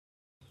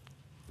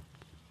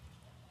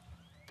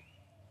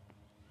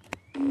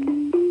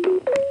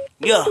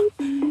Yeah,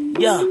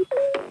 yeah,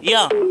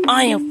 yeah,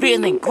 I am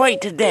feeling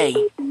great today.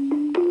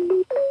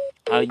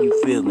 How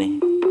you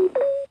feeling?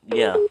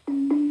 Yeah,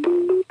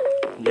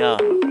 yeah,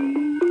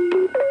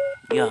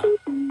 yeah,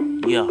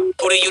 yeah.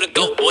 Who you to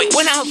go, boy?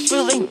 When I'm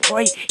feeling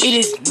great, it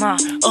is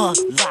not a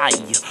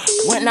lie.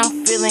 When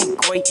I'm feeling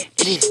great,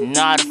 it is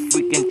not a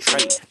freaking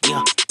trait.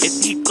 Yeah,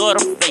 if you go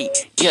to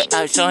fate, yeah,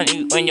 I shine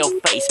you in your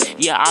face.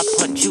 Yeah, I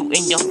punch you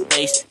in your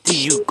face. Do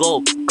you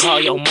go call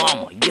your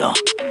mama? Yeah,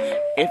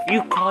 if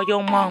you call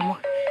your mama,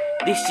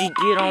 then she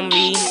get on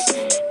me.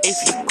 If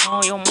you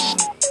call your mama,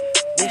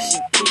 then she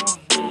get on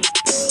me.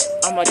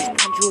 I'ma just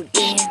punch you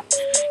again,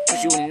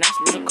 cause you were not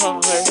supposed to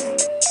call her.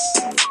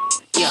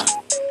 Yeah,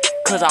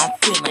 cause I'm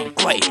feeling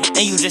great, and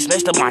you just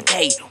messed up my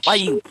day. Why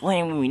you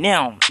playing with me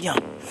now? Yeah,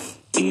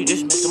 you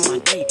just messed up my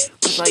day,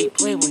 cause why you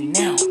playing with me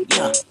now?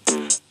 Yeah,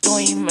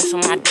 don't even mess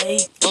up my day,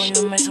 don't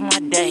even mess up my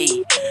day.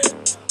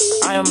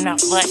 I am not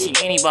flashing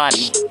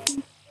anybody.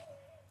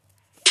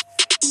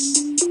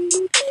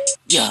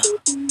 Yeah,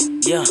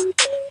 yeah,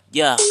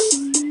 yeah,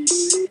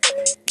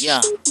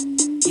 yeah,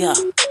 yeah,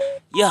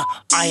 yeah.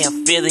 I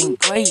am feeling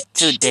great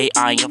today,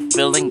 I am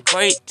feeling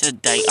great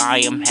today. I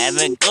am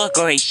having a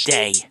great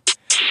day.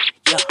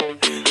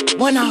 Yeah.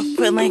 When I'm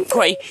feeling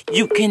great,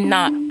 you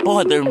cannot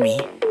bother me.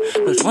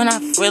 Cause when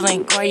I'm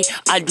feeling great,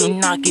 I do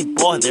not get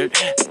bothered.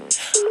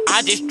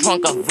 I just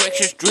drunk a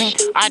breakfast drink.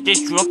 I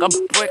just drunk a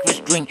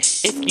breakfast drink.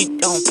 If you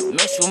don't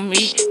mess with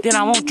me, then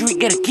I won't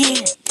drink it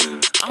again.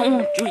 I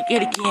won't drink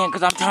it again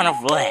cause I'm trying to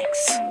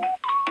relax.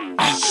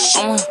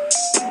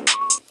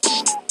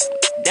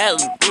 That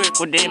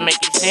lyric didn't make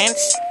any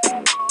sense.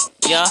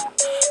 Yeah,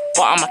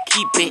 but I'ma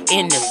keep it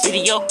in the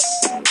video.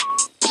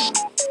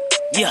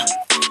 Yeah.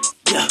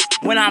 Yeah,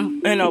 when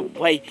I'm in a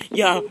way,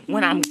 yeah,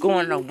 when I'm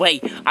going away,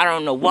 I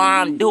don't know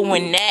why I'm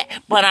doing that,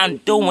 but I'm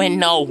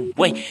doing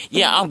away.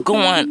 Yeah, I'm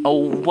going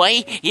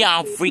away. Yeah,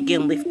 I'm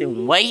freaking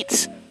lifting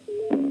weights.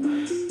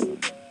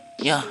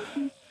 Yeah.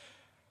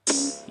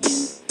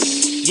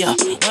 Yeah,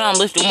 when I'm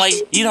lifting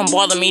weights, you don't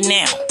bother me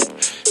now.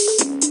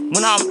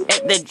 When I'm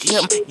at the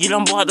gym, you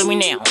don't bother me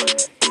now.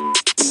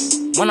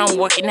 When I'm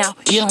working out,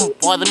 you don't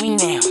bother me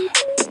now.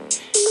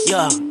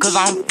 Yeah, cause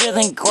I'm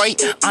feeling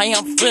great. I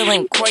am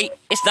feeling great.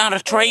 It's not a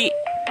trait.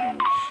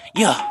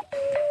 Yeah,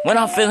 when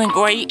I'm feeling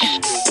great.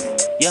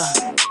 Yeah,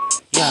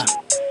 yeah.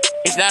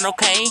 It's not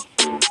okay.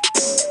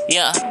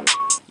 Yeah,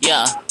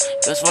 yeah.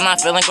 Cause when I'm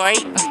feeling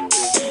great,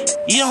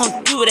 you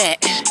don't do that.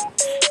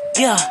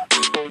 Yeah,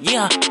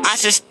 yeah. I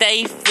should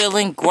stay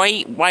feeling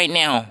great right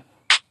now.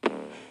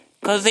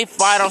 Cause if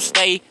I don't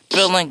stay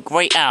feeling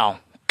great, I'll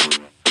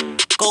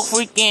go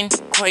freaking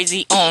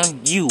crazy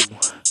on you.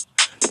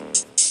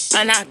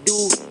 And I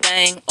do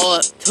thing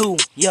or two,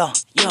 yeah,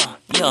 yeah,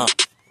 yeah.